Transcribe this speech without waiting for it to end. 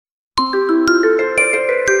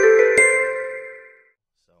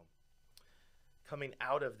coming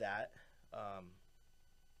out of that,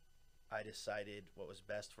 I decided what was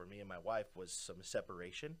best for me and my wife was some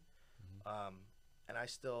separation. And I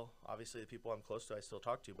still, obviously the people I'm close to, I still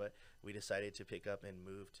talk to, but we decided to pick up and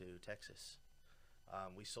move to Texas.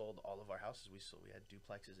 We sold all of our houses. We had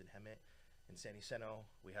duplexes in Hemet, in San Jacinto.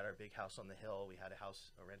 We had our big house on the hill. We had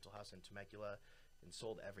a rental house in Temecula, and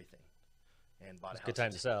sold everything. And bought a house. Good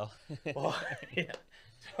time to sell. Well, yeah,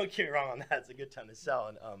 don't get me wrong on that. It's a good time to sell.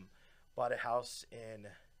 And bought a house in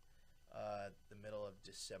the middle of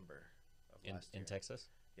December of last year. In Texas?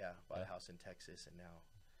 Yeah, bought a house in Texas and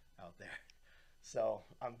now out there. So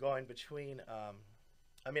I'm going between,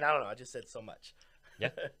 I mean, I don't know. I just said so much. Yeah.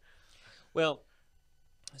 Well,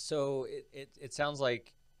 so it sounds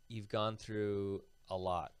like you've gone through a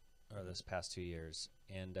lot over this past 2 years,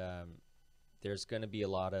 and there's going to be a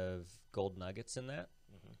lot of gold nuggets in that,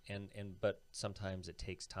 but sometimes it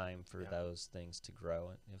takes time for those things to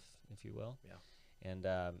grow, if you will. Yeah. And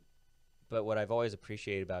but what I've always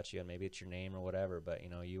appreciated about you, and maybe it's your name or whatever, but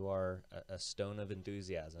you are a stone of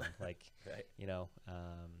enthusiasm. Like, right.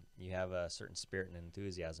 You have a certain spirit and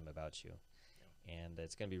enthusiasm about you. And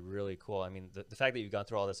it's going to be really cool. I mean, the fact that you've gone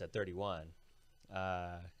through all this at 31,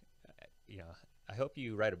 I hope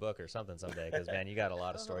you write a book or something someday, because, man, you got a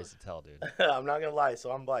lot of stories to tell, dude. I'm not going to lie.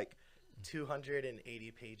 So I'm like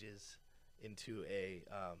 280 pages into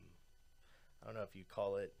I don't know if you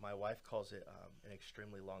call it, my wife calls it an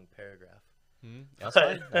extremely long paragraph. That's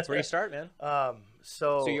fine. That's where you start, man.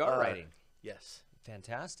 So you are writing. Yes.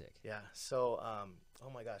 Fantastic. Yeah. So, oh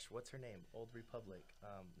my gosh, what's her name? Old Republic.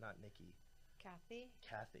 Not Nikki.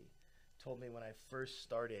 Kathy told me when I first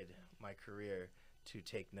started my career to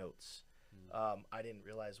take notes. I didn't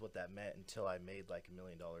realize what that meant until I made like $1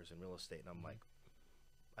 million in real estate. And I'm like,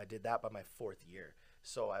 I did that by my 4th year.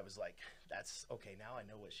 So I was like, that's okay. Now I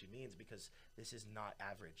know what she means, because this is not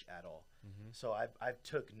average at all. So I've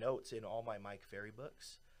took notes in all my Mike Ferry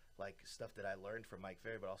books, like stuff that I learned from Mike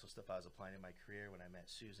Ferry, but also stuff I was applying in my career when I met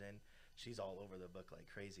Susan. She's all over the book like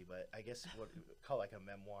crazy, but I guess what we call like a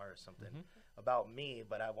memoir or something about me.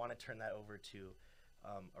 But I want to turn that over to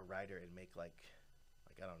a writer and make like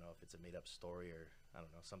I don't know if it's a made up story or I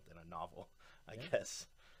don't know, something, a novel, I guess.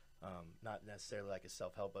 Not necessarily like a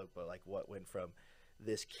self-help book, but like what went from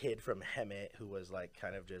this kid from Hemet who was like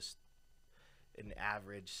kind of just an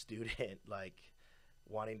average student, like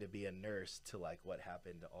wanting to be a nurse, to like what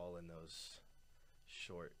happened all in those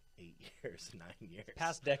short 8 years, 9 years.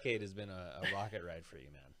 Past decade has been a rocket ride for you,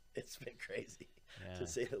 man. It's been crazy, to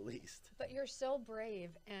say the least. But you're so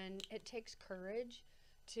brave, and it takes courage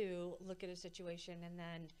to look at a situation and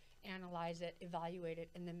then analyze it, evaluate it,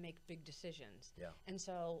 and then make big decisions. Yeah. And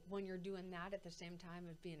so when you're doing that at the same time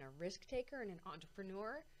of being a risk taker and an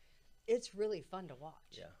entrepreneur, it's really fun to watch.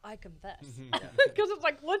 Yeah. I confess. Because it's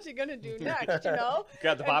like, what's he going to do next,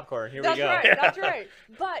 Grab the popcorn. Here we go. Right, that's right.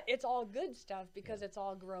 But it's all good stuff, because it's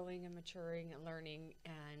all growing and maturing and learning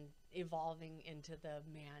and evolving into the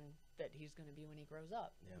man that he's going to be when he grows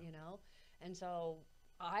up, And so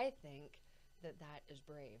I think that is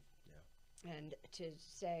brave. Yeah. And to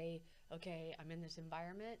say, okay, I'm in this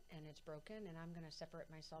environment and it's broken, and I'm going to separate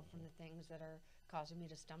myself from the things that are causing me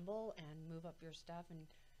to stumble, and move up your stuff, and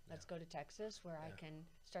let's go to Texas where I can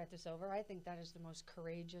start this over. I think that is the most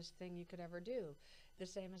courageous thing you could ever do. The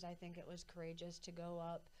same as I think it was courageous to go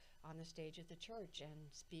up on the stage at the church and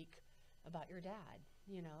speak about your dad,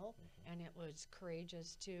 and it was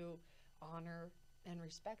courageous to honor and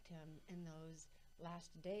respect him in those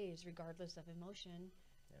last days, regardless of emotion.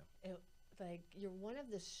 Yeah. You're one of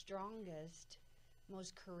the strongest,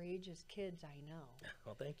 most courageous kids I know.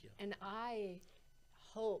 Well, thank you. And I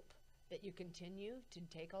hope that you continue to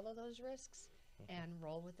take all of those risks and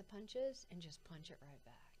roll with the punches and just punch it right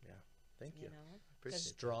back. Yeah. Thank you.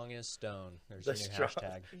 Strong as stone. There's the your new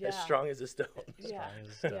hashtag. As strong as a stone. Yeah. Strong as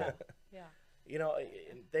a stone. Yeah.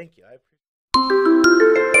 And thank you. I appreciate